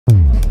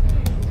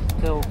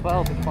till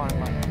 12 is fine.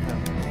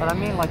 Like, but I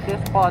mean, like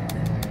this part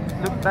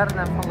looks better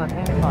than from that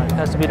inside. It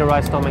has to be the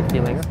right stomach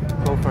feeling.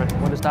 Go for it.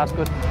 When it starts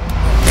good.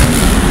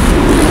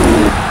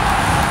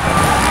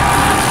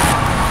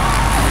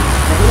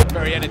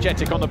 Very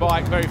energetic on the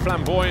bike, very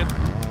flamboyant,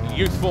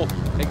 youthful,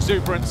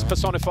 exuberance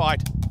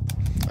personified.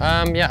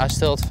 Yeah, I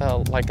still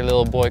felt like a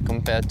little boy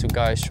compared to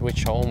guys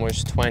which are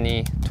almost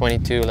 20,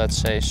 22, let's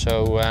say.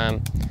 So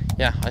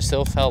yeah, I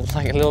still felt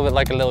like a little bit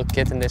like a little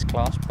kid in this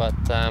class, but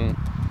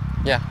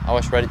yeah, I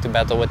was ready to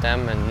battle with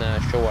them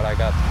and show what I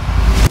got.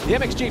 The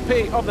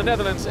MXGP of the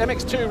Netherlands,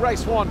 MX2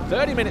 Race 1,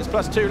 30 minutes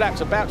plus 2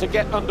 laps about to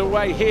get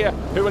underway here.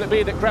 Who will it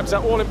be that grabs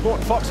that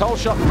all-important foxhole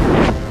shot?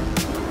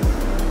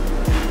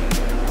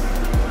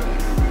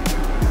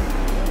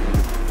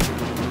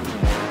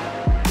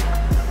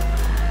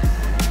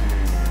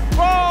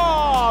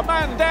 Oh,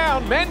 man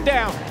down, men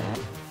down.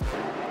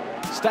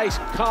 Stays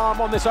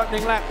calm on this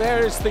opening lap.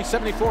 There is the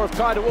 74 of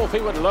Kai de Wolf. He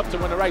would love to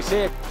win a race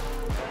here.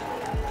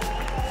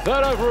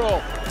 Third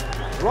overall.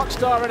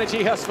 Rockstar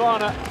Energy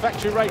Husqvarna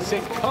Factory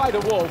Racing, Kai de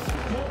Wolf.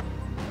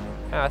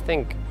 I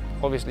think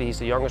obviously he's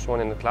the youngest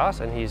one in the class,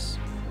 and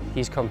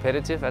he's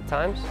competitive at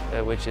times,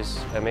 which is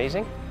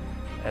amazing.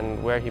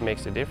 And where he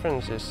makes the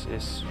difference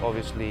is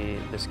obviously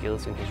the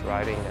skills in his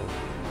riding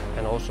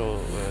and also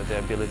the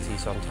ability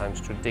sometimes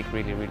to dig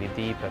really, really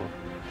deep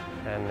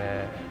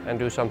and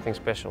do something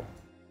special.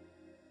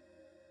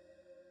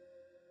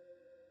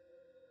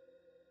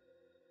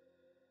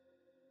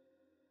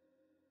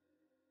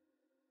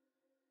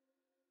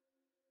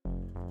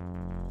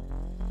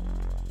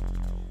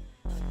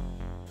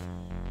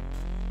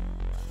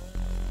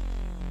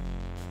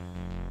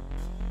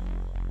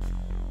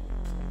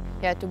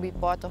 Yeah, to be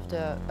part of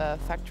the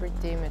factory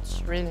team,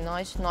 it's really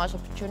nice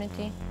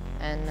opportunity,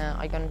 and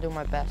I'm gonna do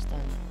my best,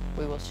 and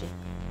we will see.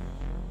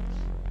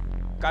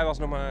 Kai was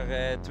nog maar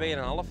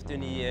 2,5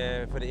 toen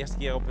hij voor de eerste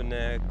keer op een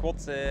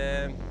quad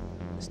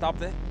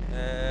stapte.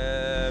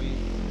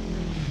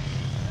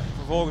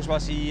 Vervolgens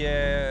was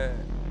hij,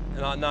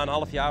 na een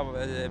half jaar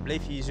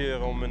bleef hij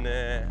zeuren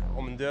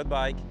om een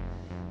dirtbike.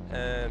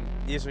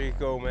 Die is er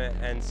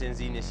gekomen en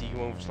sindsdien is hij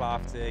gewoon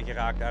verslaafd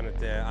geraakt aan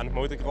het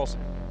motocross.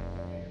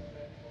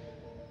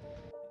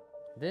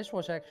 This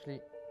was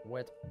actually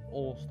where it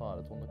all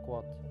started, on the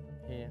quad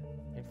here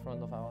in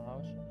front of our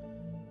house.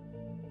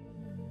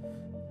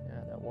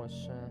 Yeah, that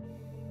was.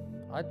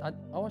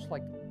 I was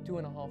like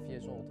 2,5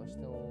 years old. I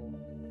still.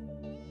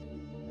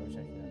 Hoe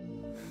zeg je dat?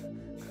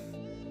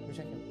 Hoe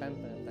zeg je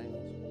pamper in het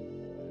Engels?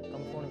 Ik kan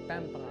me gewoon een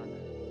pamper aan.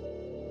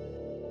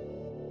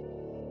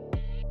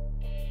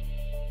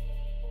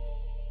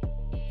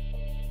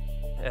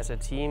 As a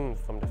team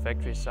from the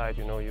factory side,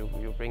 you know,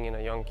 you bring in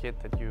a young kid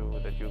that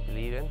you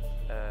believe in.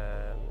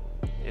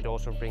 It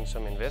also brings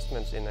some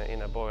investments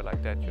in a boy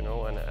like that, you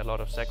know, and a lot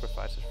of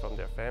sacrifices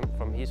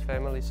from his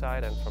family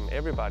side and from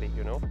everybody,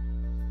 you know.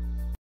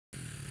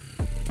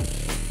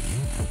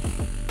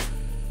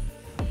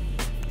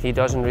 He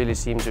doesn't really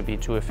seem to be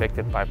too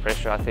affected by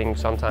pressure. I think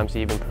sometimes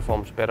he even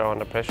performs better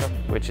under pressure,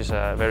 which is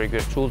a very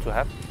good tool to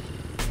have.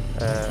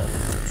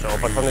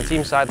 But from the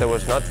team side,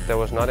 there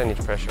was not any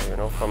pressure, you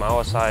know. From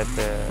our side,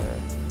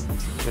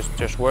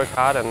 just work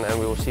hard and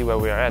we will see where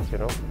we are at, you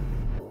know.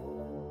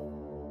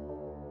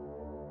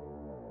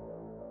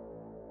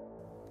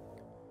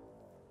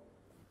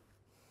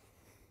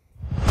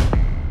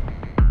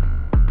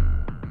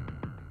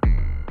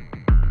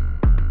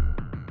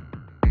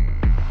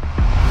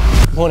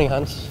 Morning,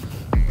 Hans.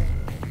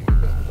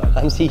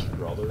 Hansi.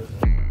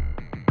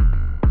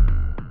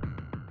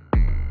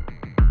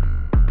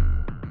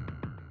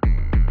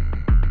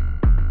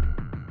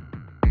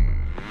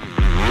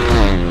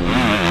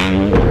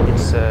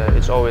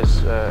 It's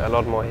always a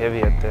lot more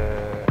heavy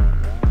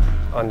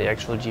on the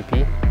actual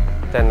GP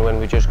than when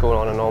we just go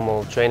on a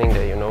normal training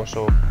day, you know.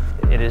 So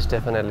it is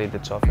definitely the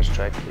toughest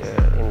track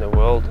in the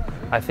world.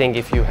 I think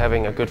if you're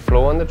having a good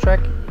flow on the track,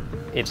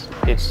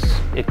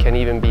 it can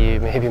even be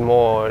maybe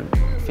more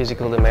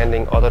physical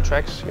demanding other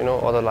tracks, you know,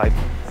 other like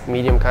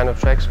medium kind of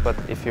tracks. But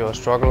if you're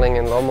struggling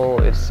in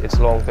Lommel, it's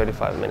long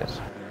 35 minutes.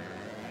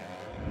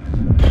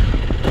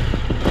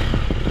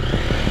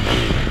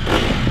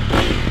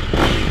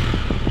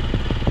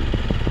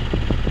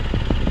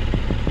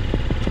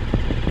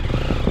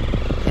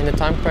 In the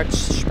time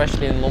practice,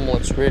 especially in Lommel,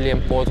 it's really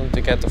important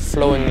to get a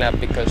flowing lap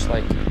because,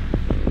 like,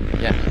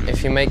 yeah,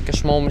 if you make a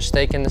small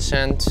mistake in the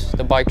sand,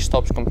 the bike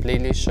stops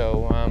completely.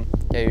 So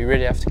yeah, you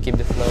really have to keep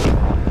the flow.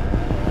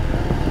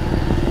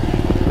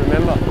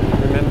 Remember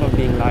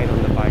being light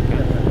on the bike,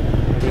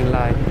 being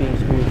light, being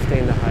smooth, stay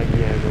in the high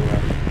gear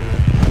everywhere.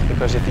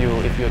 Because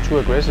if you're too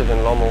aggressive in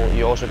Lommel,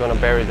 you're also going to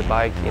bury the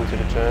bike into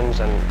the turns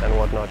and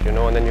whatnot, you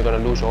know, and then you're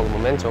going to lose all the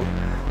momentum.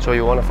 So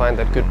you want to find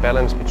that good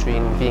balance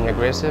between being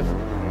aggressive,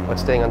 but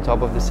staying on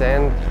top of the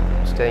sand,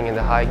 staying in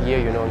the high gear,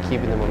 you know, and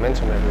keeping the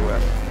momentum everywhere.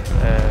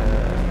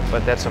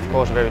 But that's of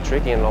course very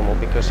tricky in Lommel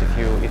because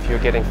if you're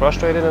getting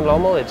frustrated in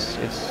Lommel, it's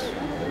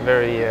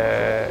very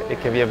it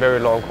can be a very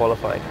long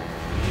qualifying.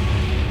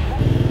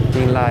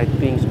 Being light,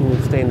 being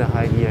smooth, stay in the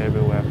high gear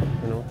everywhere,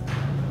 you know.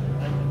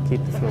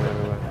 keep the flow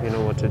everywhere. You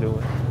know what to do.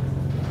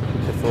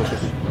 Keep the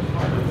focus.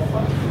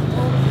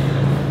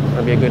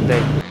 It'll be a good day.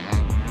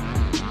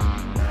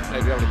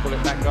 Maybe able to pull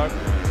it back though.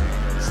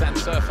 Sand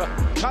Surfer.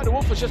 Kyle de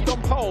Wolf was just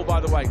on pole, by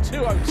the way.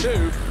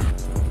 2:02.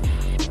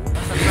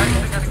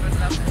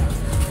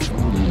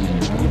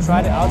 You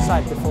tried it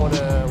outside before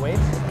the weight?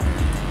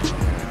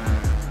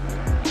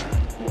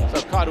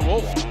 So Kyle de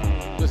Wolf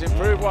does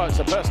improve. Well, it's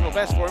a personal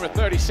best for him, a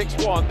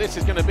 36.1. This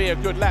is going to be a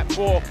good lap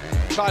for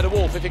Kyle de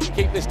Wolf if he can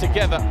keep this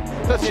together.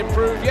 Does he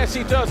improve? Yes,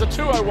 he does. A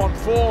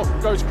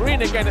 2:01.4. Goes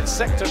green again at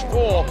sector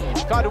 4.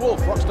 Kyle de Wolf,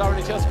 Rockstar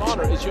in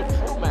Husqvarna, is your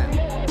pole man.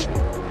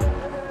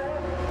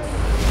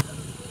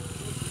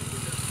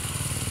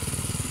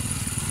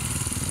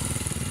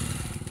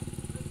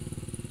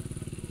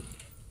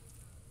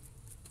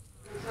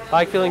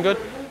 Bike feeling good?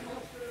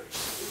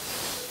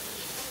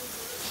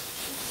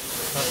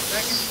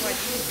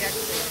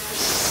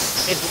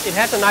 It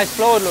has a nice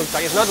flow, it looks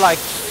like. It's not like...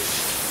 It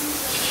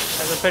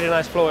has a pretty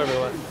nice flow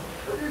everywhere.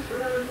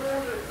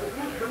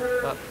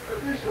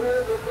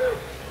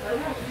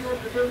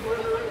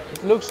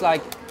 It looks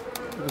like,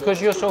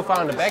 because you're so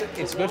far in the back,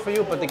 it's good for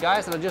you, but the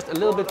guys that are just a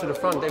little bit to the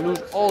front, they lose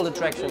all the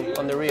traction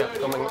on the rear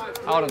coming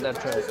out of that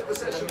turn.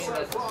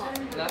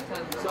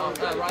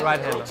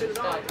 Right-hander. You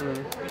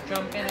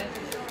jump in it,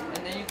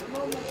 and then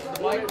the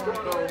bike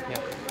won't go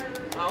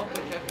out,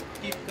 but you have to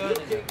keep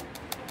turning.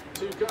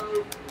 To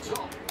go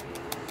top.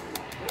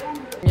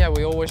 Yeah,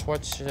 we always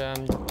watch the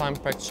time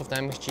practice of the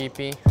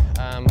MXGP.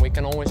 We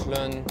can always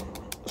learn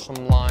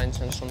some lines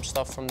and some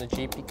stuff from the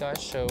GP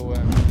guys. So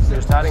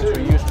you're starting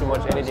to use too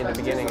much energy in the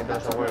beginning, it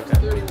doesn't work.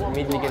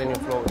 Immediately get in your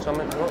flow.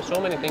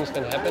 So many things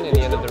can happen in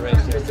the end of the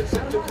race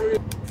here.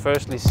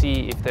 Firstly,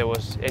 see if there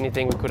was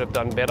anything we could have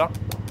done better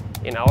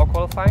in our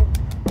qualifying,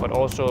 but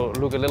also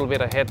look a little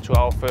bit ahead to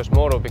our first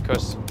moto,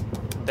 because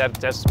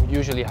that's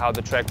usually how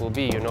the track will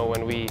be, you know,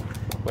 when we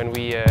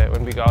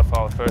go out for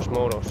our first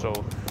moto. So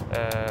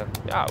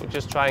yeah, we're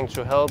just trying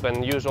to help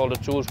and use all the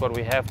tools what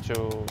we have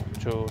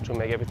to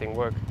make everything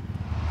work.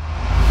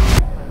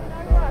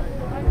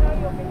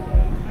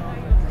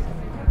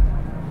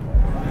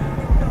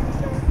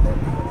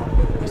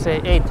 You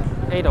say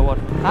 8 or what?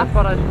 Huh? That's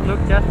what I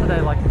looked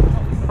yesterday, like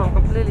from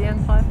completely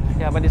inside.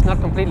 Yeah, but it's not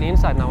completely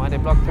inside now, they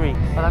blocked 3.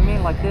 But I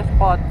mean, like this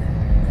part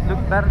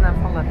looks better than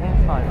from that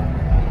inside.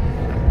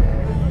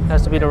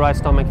 Has to be the right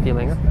stomach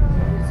feeling, huh?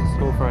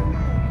 Go for it.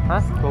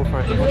 Huh? Go for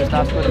it. Just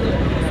ask for it.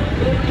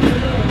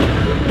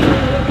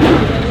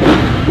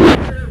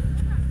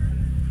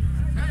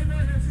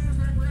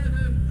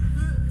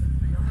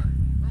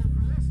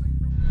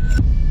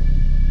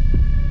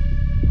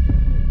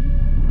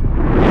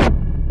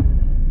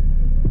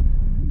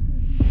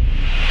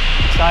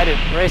 Excited.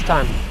 Race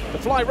time. The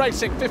Fly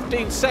Racing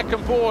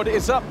 15-second board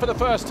is up for the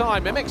first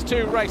time.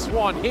 MX2 race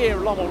 1 here,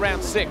 Lommel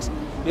round 6.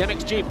 The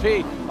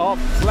MXGP of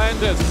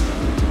Flanders.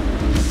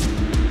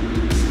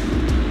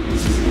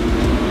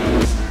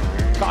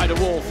 Kyle de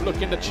Wolf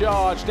looking to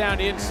charge down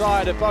the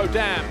inside of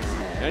Bodam.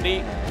 And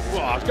he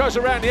goes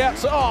around the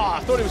outside. Oh, I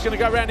thought he was going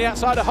to go around the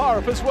outside of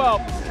Harup as well.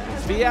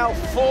 Viel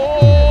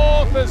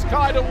fourth as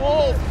Kyle de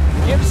Wolf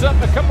gives up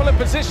a couple of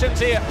positions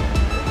here.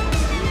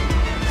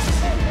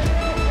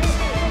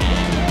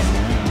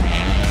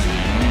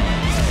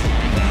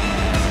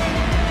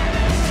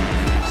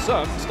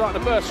 Sun starting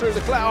to burst through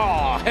the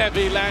cloud. Oh,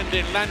 heavy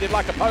landing, landed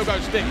like a pogo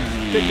stick.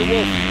 Big de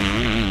Wolf.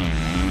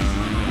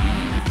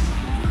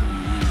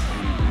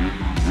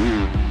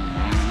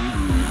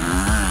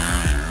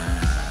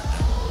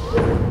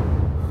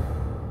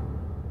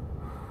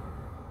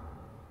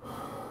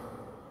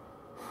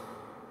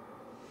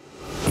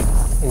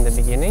 In the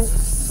beginning,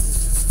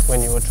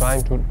 when you were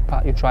trying to,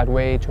 you tried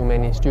way too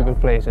many stupid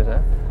places,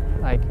 huh?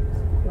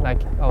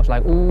 Like I was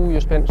like, ooh,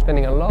 you're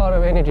spending a lot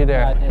of energy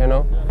there, you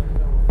know,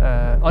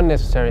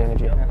 unnecessary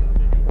energy,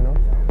 you know,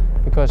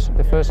 because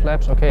the first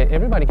laps, okay,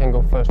 everybody can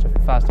go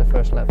faster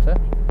first laps, huh?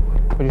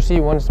 But you see,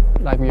 once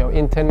like we are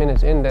in 10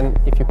 minutes in, then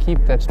if you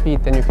keep that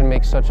speed, then you can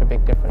make such a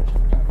big difference.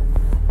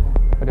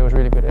 But it was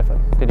really good effort.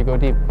 Did you go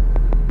deep?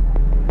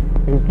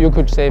 You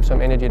could save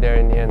some energy there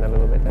in the end a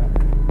little bit there.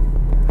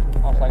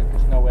 I was like,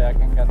 there's no way I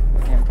can get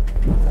him.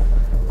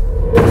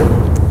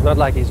 Not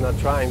like he's not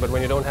trying, but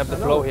when you don't have the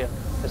flow here,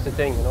 that's the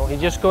thing, you know. He's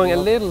just going a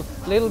little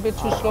bit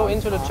too slow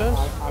into the turns.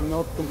 I'm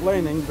not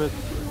complaining, but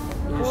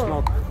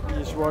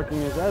he's working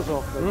his ass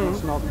off, but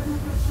he's not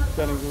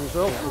getting the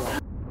results.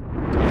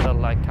 I felt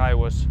like Kai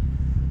was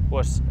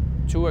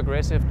too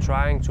aggressive,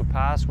 trying to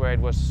pass where it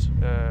was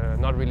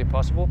not really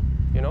possible,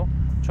 you know.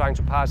 Trying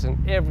to pass in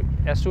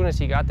as soon as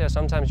he got there,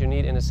 sometimes you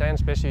need, in the sand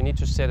especially, you need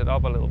to set it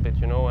up a little bit,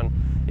 you know, and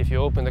if you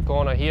open the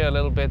corner here a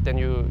little bit, then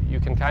you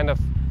can kind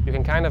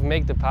of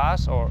make the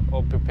pass or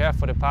prepare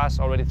for the pass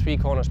already 3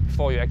 corners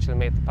before you actually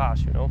made the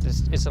pass, you know.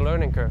 It's a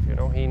learning curve, you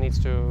know. He needs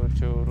to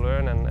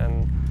learn,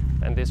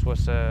 and this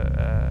was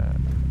a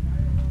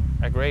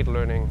great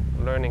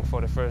learning for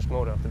the first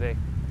motor of the day.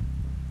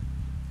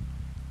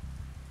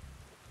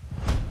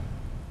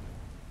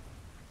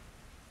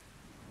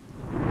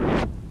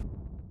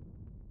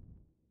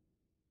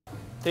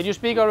 Did you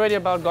speak already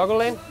about goggle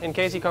lane in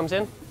case he comes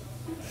in?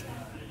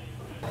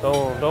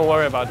 Don't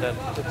worry about that.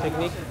 The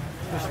technique.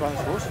 Which one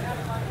is yours?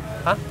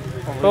 Huh?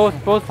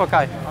 Both for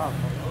Kai.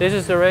 This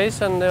is the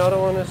race and the other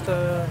one is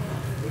the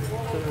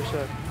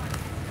reserve.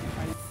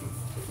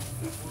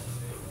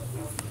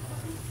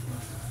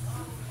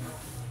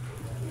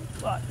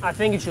 But I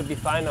think it should be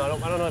fine now. I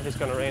don't know if it's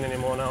going to rain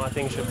anymore now. I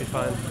think it should be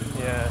fine.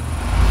 Yeah.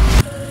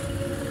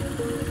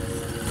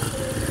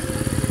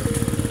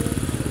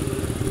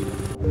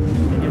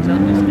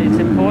 It's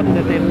important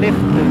that they lift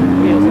the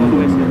wheels all the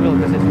way to the wheel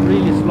because it's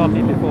really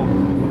sloppy before.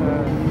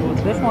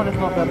 This one is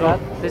not that bad.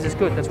 This is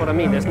good, that's what I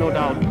mean, there's no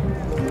doubt.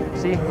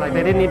 See, like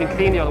they didn't even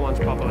clean the other ones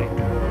properly.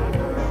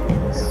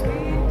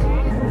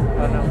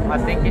 Oh no, I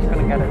think he's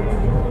gonna get it.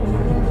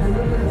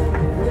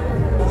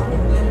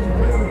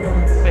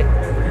 Hey.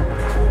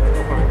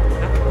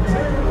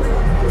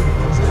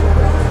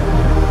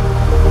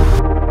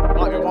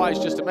 Might be wise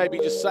just to maybe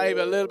just save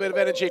a little bit of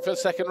energy for the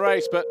second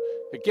race, but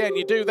again,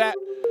 you do that,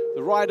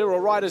 the rider or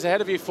riders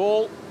ahead of you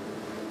fall,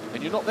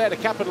 and you're not there to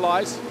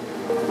capitalise.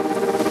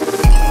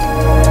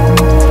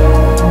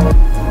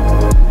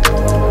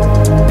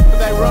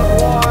 They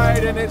run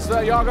wide, and it's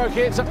Jago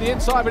hits up the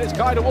inside, but it's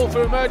Kai de Wolf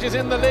who emerges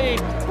in the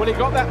lead. Well, he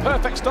got that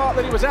perfect start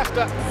that he was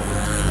after.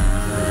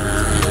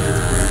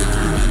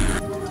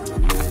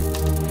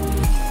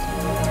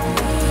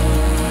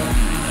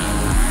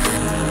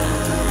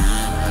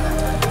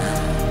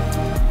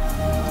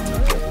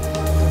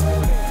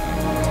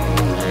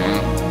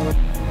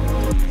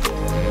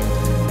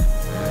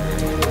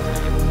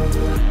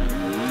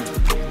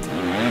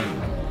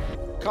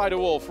 Kai de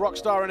Wolf,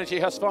 Rockstar Energy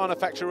Husqvarna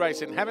Factory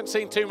Racing. Haven't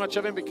seen too much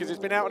of him because he's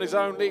been out on his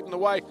own leading the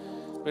way.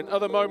 Been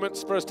other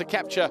moments for us to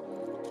capture,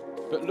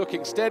 but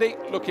looking steady,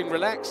 looking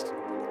relaxed.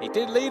 He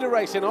did lead a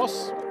race in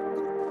Os,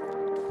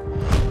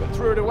 but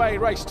threw it away in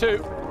race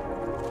 2.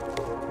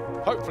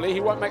 Hopefully he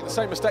won't make the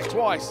same mistake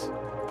twice.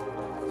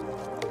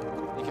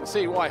 You can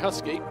see why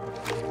Husky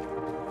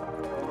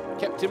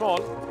kept him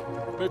on,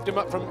 moved him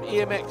up from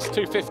EMX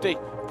 250.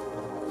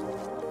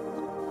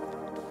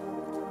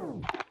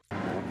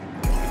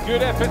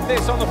 Good effort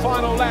this on the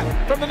final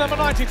lap from the number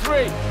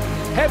 93.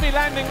 Heavy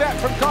landing that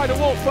from Kai de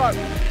Wolf though.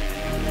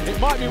 It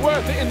might be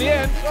worth it in the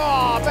end.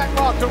 Back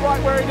marker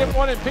right where he didn't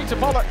want him, Peter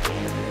Pollock.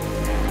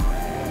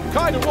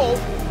 Kai de Wolf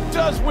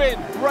does win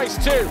race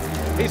 2.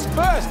 His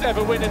first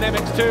ever win in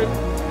MX2.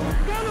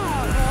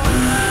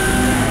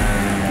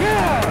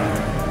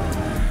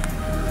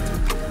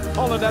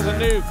 Holland has a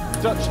new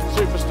Dutch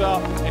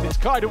superstar, and it's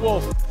Kai de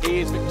Wolf. He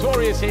is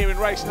victorious here in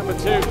race number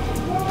 2.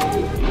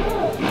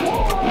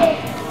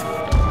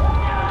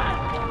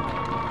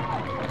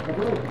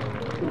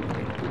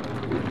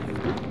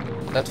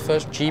 That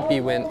first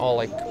GP win, or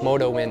like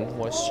moto win,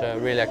 was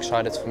really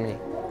excited for me.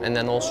 And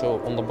then also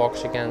on the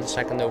box again,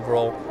 second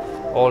overall.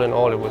 All in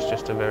all, it was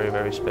just a very,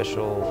 very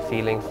special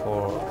feeling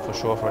for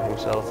sure for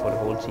himself, for the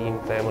whole team,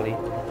 family,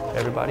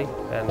 everybody.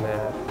 And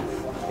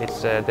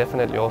it's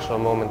definitely also a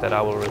moment that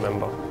I will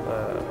remember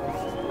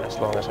as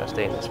long as I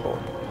stay in the sport.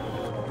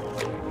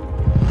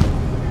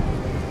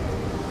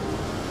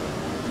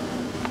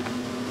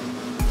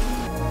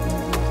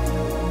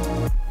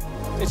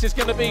 This is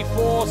going to be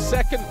for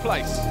second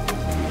place.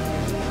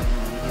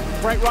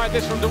 Great ride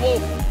this from de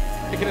Wolf,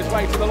 picking his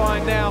way to the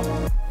line now.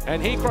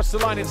 And he crossed the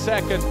line in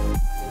second.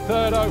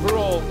 Third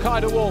overall,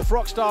 Kai de Wolf,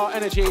 Rockstar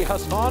Energy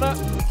Husqvarna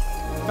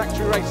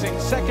Factory Racing,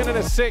 second and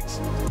a sixth.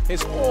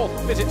 His 4th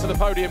visit to the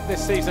podium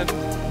this season.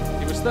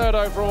 He was 3rd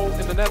overall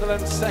in the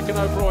Netherlands, 2nd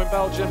overall in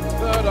Belgium,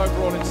 3rd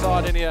overall in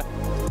Sardinia,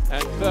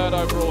 and 3rd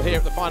overall here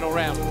at the final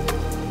round.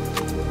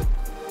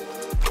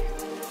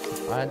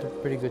 I had a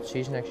pretty good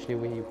season actually.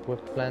 We were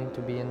planned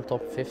to be in the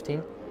top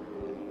 15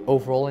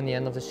 overall in the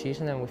end of the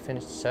season, and we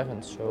finished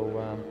 7th. So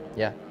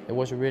yeah, it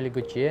was a really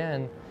good year,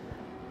 and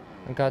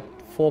I got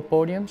 4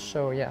 podiums.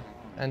 So yeah,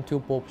 and 2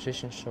 pole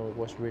positions. So it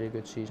was a really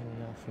good season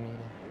for me.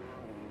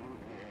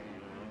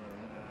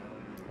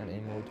 En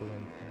 1 motor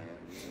win.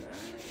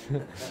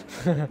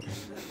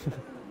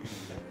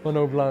 Wat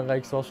ook het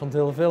belangrijkste was van het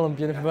hele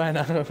filmpje er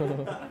bijna.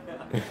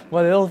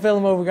 Waar de hele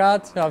film over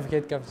gaat, ja,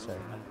 vergeet ik even te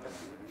zeggen.